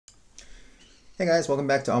Hey guys, welcome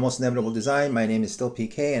back to Almost Inevitable Design. My name is still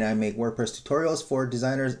PK and I make WordPress tutorials for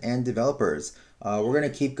designers and developers. We're going to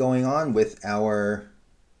keep going on with our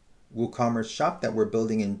WooCommerce shop that we're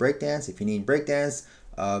building in Breakdance. If you need Breakdance,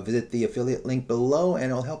 visit the affiliate link below and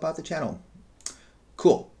it'll help out the channel.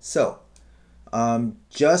 Cool. So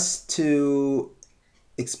just to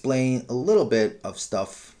explain a little bit of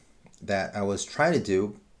stuff that I was trying to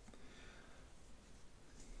do,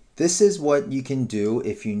 this is what you can do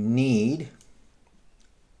if you need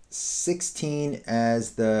 16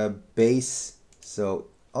 as the base. So,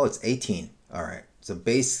 oh, it's 18. All right. So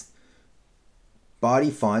base body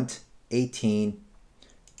font 18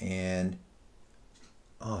 and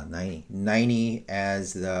 90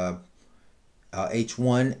 as the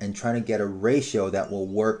H1, and trying to get a ratio that will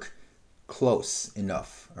work close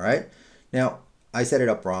enough. All right. Now I set it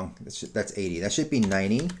up wrong. That's 80. That should be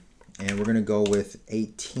 90, and we're going to go with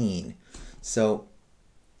 18. So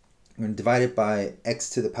I'm going to divide it by x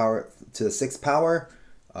to the power to the 6th power,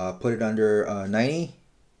 put it under 90,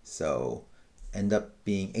 so end up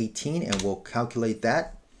being 18, and we'll calculate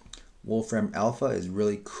that. Wolfram Alpha is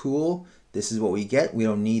really cool. This is what we get. We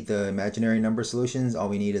don't need the imaginary number solutions. All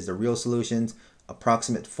we need is the real solutions.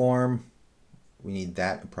 Approximate form, we need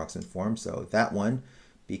that approximate form, so that one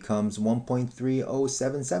becomes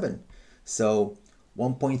 1.3077. So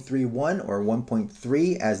 1.31 or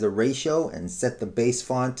 1.3 as the ratio, and set the base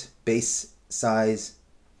font, base size,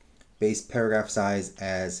 base paragraph size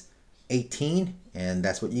as 18, and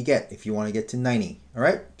that's what you get if you want to get to 90. All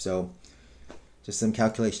right, so just some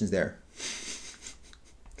calculations there.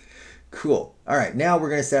 Cool. All right, now we're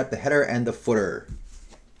going to set up the header and the footer.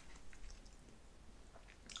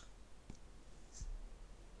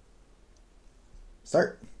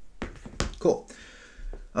 Start. Cool.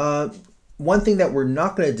 One thing that we're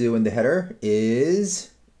not going to do in the header is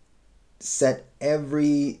set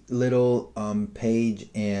every little page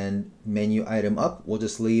and menu item up. We'll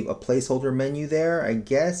just leave a placeholder menu there, I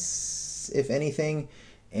guess, if anything,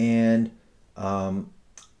 and the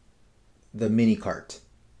mini cart.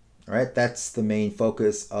 All right, that's the main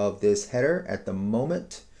focus of this header at the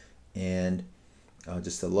moment, and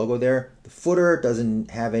just the logo there. The footer doesn't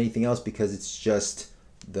have anything else because it's just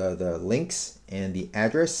the links and the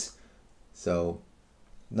address. So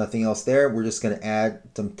nothing else there. We're just going to add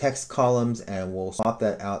some text columns and we'll swap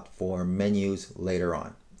that out for menus later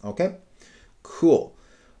on. Okay, cool.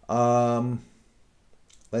 Let's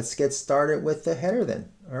get started with the header then.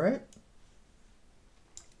 All right.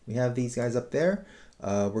 We have these guys up there.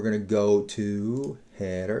 We're going to go to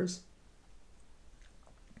headers.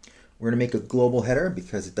 We're going to make a global header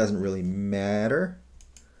because it doesn't really matter.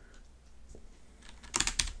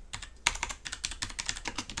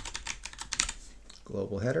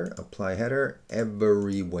 Global header, apply header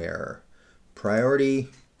everywhere. Priority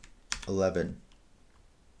 11.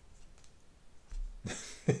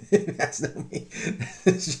 That's not me.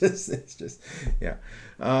 It's just, yeah.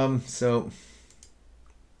 So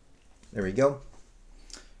there we go.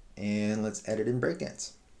 And let's edit in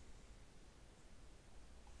Breakdance.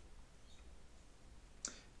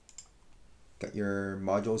 Got your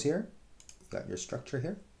modules here. Got your structure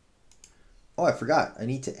here. Oh, I forgot. I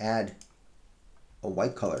need to add a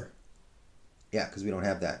white color. Yeah, because we don't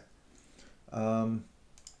have that.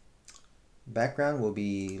 Background will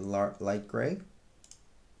be light gray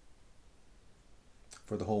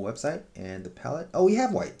for the whole website, and the palette. Oh, we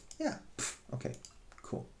have white. Yeah. Okay.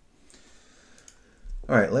 Cool.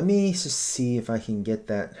 All right. Let me just see if I can get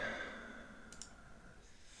that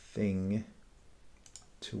thing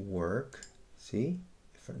to work. See?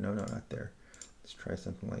 No, not there. Let's try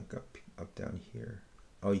something like up down here.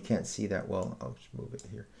 Oh, you can't see that well. I'll just move it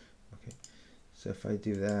here. Okay. So if I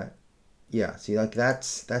do that, yeah, see, like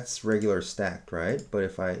that's regular stacked, right? But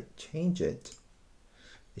if I change it,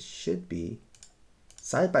 it should be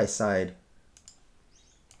side by side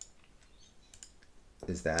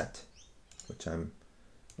is that,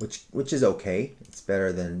 which is okay. It's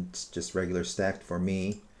better than just regular stacked for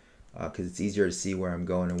me, because it's easier to see where I'm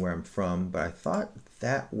going and where I'm from. But I thought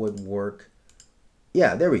that would work.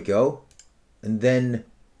 Yeah, there we go. And then,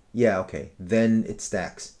 yeah, okay, then it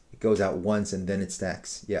stacks. It goes out once and then it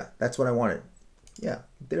stacks. Yeah, that's what I wanted. Yeah,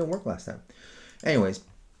 it didn't work last time. Anyways,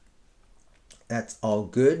 that's all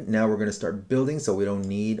good. Now we're going to start building, so we don't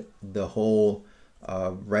need the whole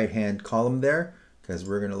right-hand column there, because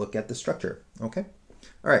we're going to look at the structure. Okay.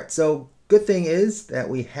 All right, so good thing is that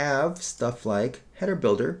we have stuff like header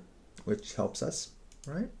builder, which helps us,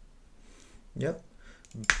 right? Yep.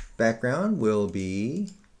 Background will be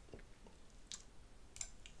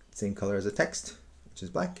same color as the text, which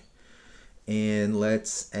is black. And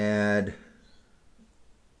let's add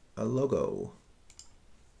a logo.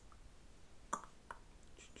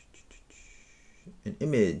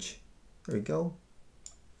 image. There we go.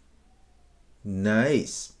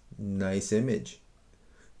 Nice. Nice image.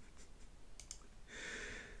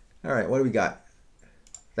 All right, what do we got?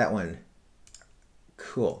 That one.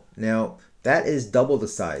 Cool. Now, that is double the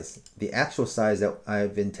size. The actual size that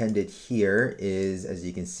I've intended here is, as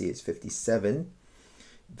you can see, it's 57.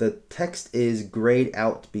 The text is grayed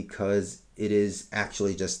out because it is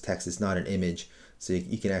actually just text. It's not an image. So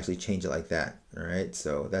you can actually change it like that. All right.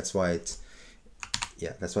 So that's why it's,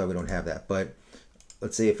 yeah, that's why we don't have that. But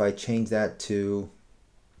let's say if I change that to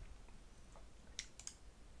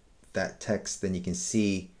that text, then you can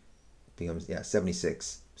see it becomes, yeah,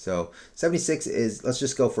 76. So 76 is, let's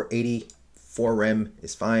just go for 84 rem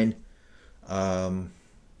is fine. So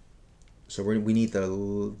we need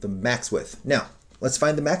the max width. Now, let's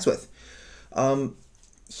find the max width.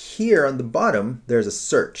 Here on the bottom, there's a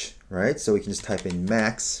search, right? So we can just type in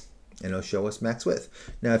max and it'll show us max width.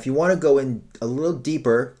 Now, if you want to go in a little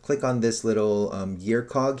deeper, click on this little gear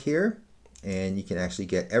cog here, and you can actually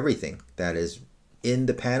get everything that is in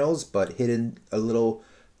the panels, but hidden a little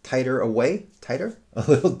a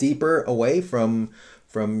little deeper away from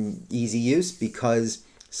easy use, because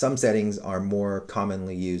some settings are more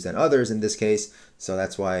commonly used than others in this case. So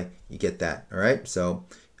that's why you get that. All right. So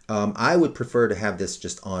I would prefer to have this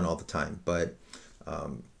just on all the time, but a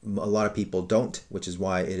lot of people don't, which is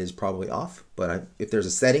why it is probably off. But if there's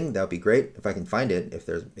a setting, that would be great. If I can find it,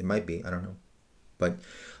 it might be, I don't know. But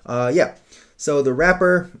yeah, so the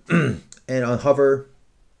wrapper and on hover,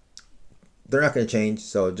 they're not going to change.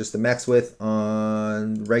 So just the max width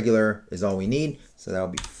on regular is all we need. So that'll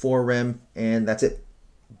be 4 rem, and that's it.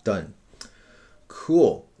 Done.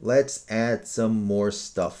 Cool. Let's add some more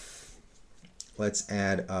stuff. Let's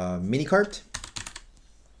add a mini cart.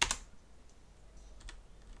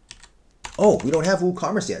 Oh, we don't have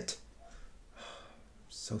WooCommerce yet.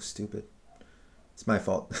 So stupid. It's my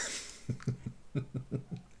fault.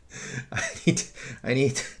 I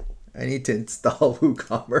need to install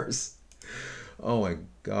WooCommerce. Oh my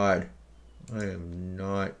God. I am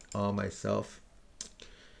not on myself.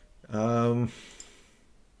 It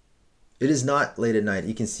is not late at night.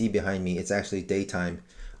 You can see behind me, it's actually daytime.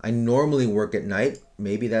 I normally work at night.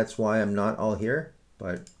 Maybe that's why I'm not all here,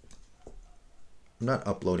 but I'm not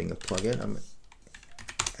uploading a plugin. I'm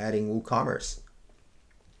adding WooCommerce.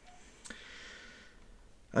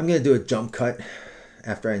 I'm going to do a jump cut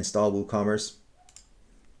after I install WooCommerce.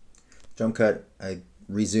 Jump cut, I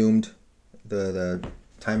resumed the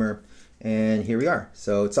timer, and here we are.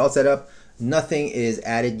 So it's all set up. Nothing is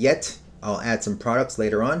added yet. I'll add some products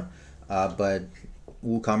later on, but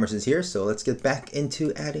WooCommerce is here. So let's get back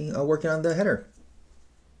into adding, working on the header.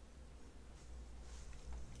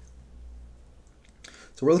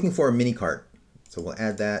 So we're looking for a mini cart. So we'll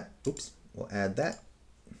add that. Oops, we'll add that.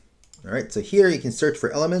 All right, so here you can search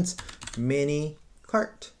for elements, mini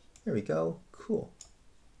cart. There we go, cool.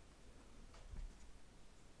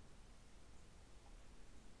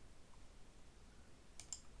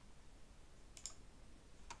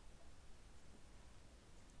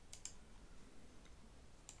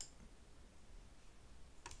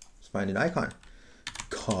 Let's find an icon.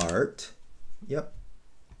 Cart, yep.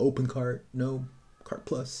 Open cart, no. Cart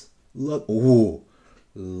plus, ooh,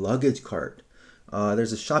 luggage cart.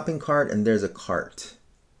 There's a shopping cart and there's a cart.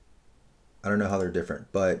 I don't know how they're different,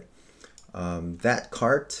 but that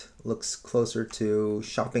cart looks closer to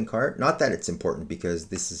shopping cart. Not that it's important, because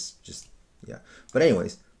this is just, yeah. But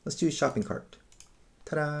anyways, let's do shopping cart.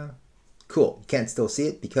 Ta-da! Cool. You can't still see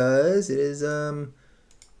it because it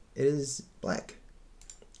is black.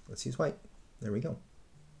 Let's use white. There we go.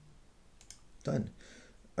 Done.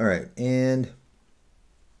 All right, and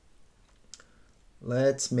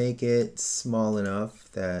let's make it small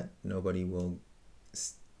enough that nobody will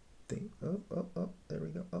think, oh, there we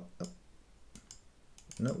go, oh.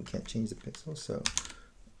 No, we can't change the pixels, so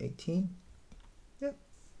 18, yep,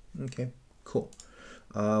 okay, cool.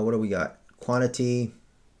 What do we got? Quantity,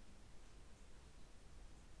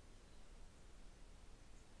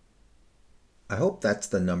 I hope that's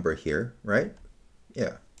the number here, right?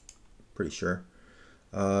 Yeah, pretty sure.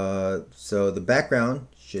 So the background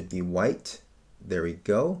should be white. There we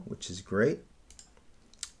go, which is great.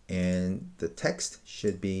 And the text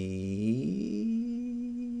should be,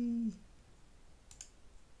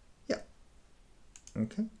 yeah.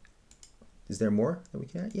 Okay. Is there more that we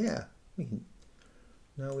can add? Yeah, we can.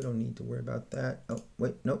 No, we don't need to worry about that. Oh,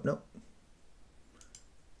 wait, nope.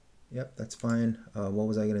 Yep, that's fine. What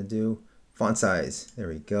was I gonna do? Font size, there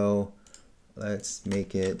we go. Let's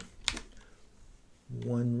make it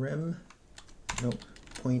 1 rem, nope,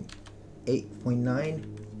 0.8, 0.9.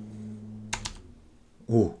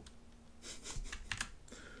 Ooh,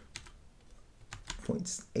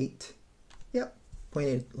 0.8. Yep,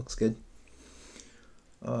 0.8 looks good.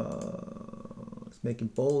 Let's make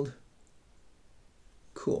it bold.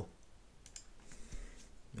 Cool.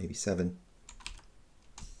 Maybe 7.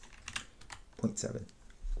 0.7.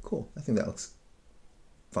 Cool. I think that looks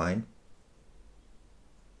fine.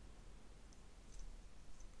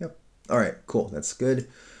 Yep. All right, cool. That's good.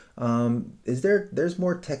 There's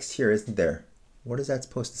more text here, isn't there? What is that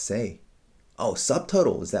supposed to say? Oh,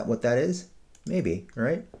 subtotal. Is that what that is? Maybe,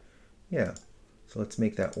 right? Yeah. So let's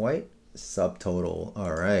make that white. Subtotal.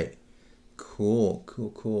 All right. Cool,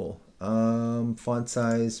 cool, cool. Font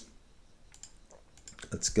size.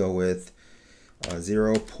 Let's go with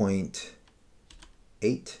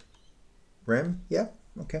 0.8 rem. Yeah.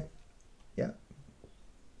 Okay. Yeah.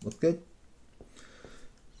 Look good.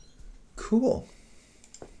 Cool.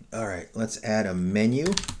 All right. Let's add a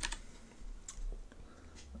menu.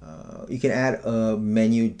 You can add a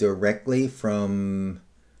menu directly from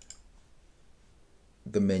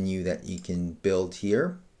the menu that you can build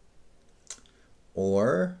here,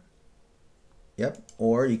 or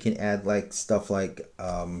or you can add like stuff like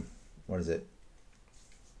what is it,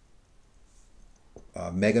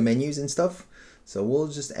 mega menus and stuff. So we'll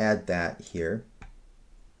just add that here.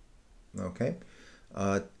 Okay.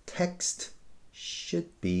 Text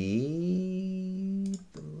should be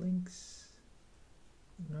the links.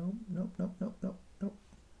 No.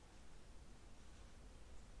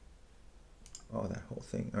 Oh, that whole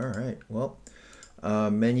thing. All right. Well,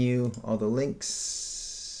 menu, all the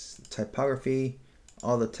links, typography,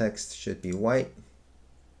 all the text should be white.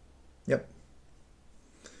 Yep.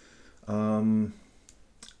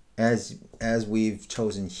 As we've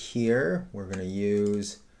chosen here, we're going to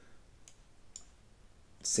use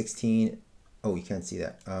 16. Oh, you can't see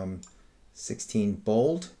that. 16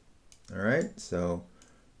 bold. All right. So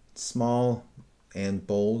small and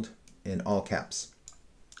bold in all caps.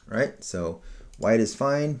 All right. So white is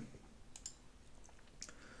fine.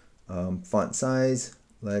 Font size,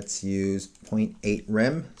 let's use 0.8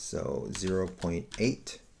 rem, so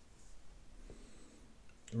 0.8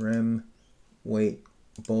 rem, weight,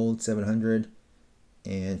 bold 700,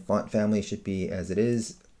 and font family should be as it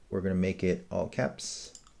is. We're going to make it all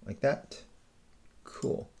caps like that.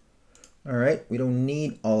 Cool. All right, we don't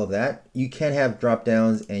need all of that. You can have drop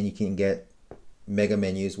downs and you can get mega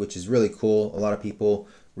menus, which is really cool. A lot of people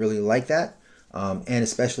really like that, and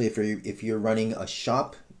especially if you're running a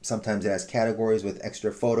shop. Sometimes it has categories with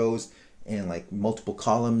extra photos and like multiple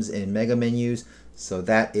columns and mega menus. So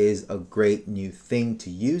that is a great new thing to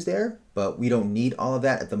use there, but we don't need all of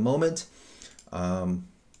that at the moment.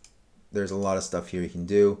 There's a lot of stuff here you can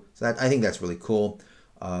do. So I think that's really cool,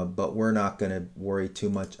 but we're not going to worry too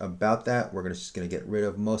much about that. We're just going to get rid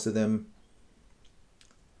of most of them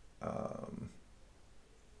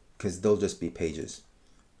because they'll just be pages.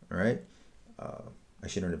 All right. I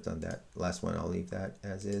shouldn't have done that. Last one, I'll leave that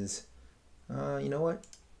as is. You know what?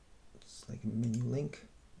 It's like a menu link,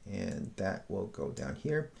 and that will go down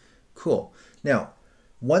here. Cool. Now,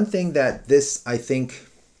 one thing that this I think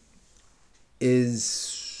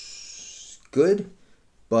is good,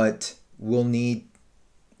 but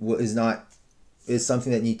is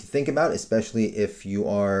something that you need to think about, especially if you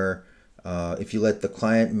are if you let the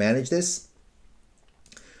client manage this.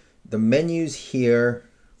 The menus here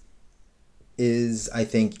is, I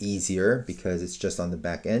think, easier because it's just on the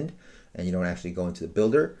back end and you don't actually go into the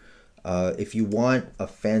builder. If you want a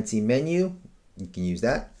fancy menu, you can use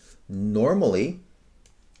that. Normally,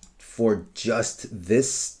 for just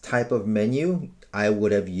this type of menu, I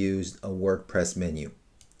would have used a WordPress menu.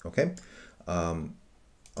 Okay, I'll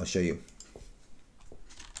show you.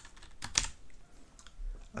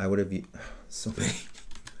 I would have so many.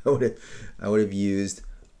 I would have used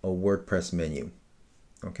a WordPress menu.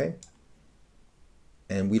 Okay.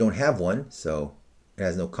 And we don't have one, so it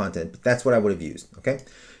has no content, but that's what I would have used, okay?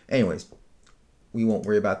 Anyways, we won't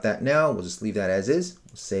worry about that now. We'll just leave that as is.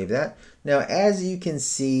 We'll save that. Now, as you can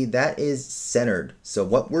see, that is centered. So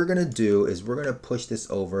what we're going to do is we're going to push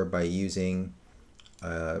this over by using,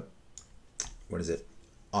 what is it?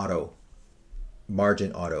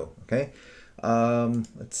 Margin auto, okay?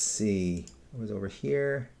 Let's see. It was over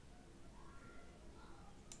here.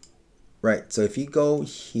 Right, so if you go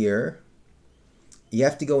here, you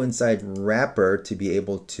have to go inside wrapper to be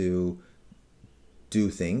able to do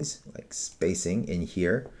things like spacing in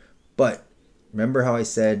here. But remember how I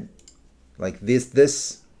said like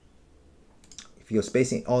this, if you go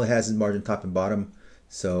spacing, all it has is margin top and bottom.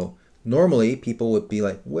 So normally people would be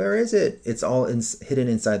like, where is it? It's all hidden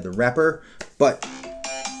inside the wrapper. But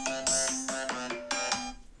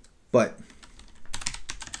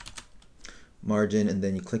margin, and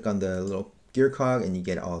then you click on the little gear cog, and you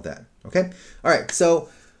get all of that. Okay. All right. So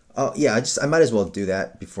yeah, I might as well do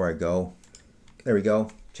that before I go. There we go.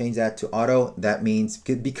 Change that to auto. That means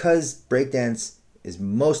because Breakdance is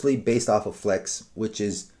mostly based off of Flex, which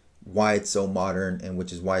is why it's so modern and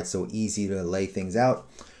which is why it's so easy to lay things out.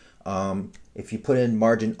 If you put in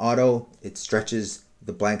margin auto, it stretches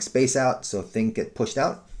the blank space out so things get pushed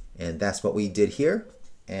out, and that's what we did here,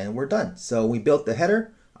 and we're done. So we built the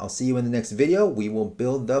header. I'll see you in the next video. We will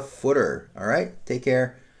build the footer. All right, take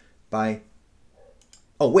care. Bye.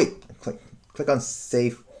 Oh wait, click on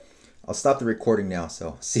save. I'll stop the recording now,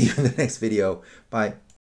 so see you in the next video. Bye.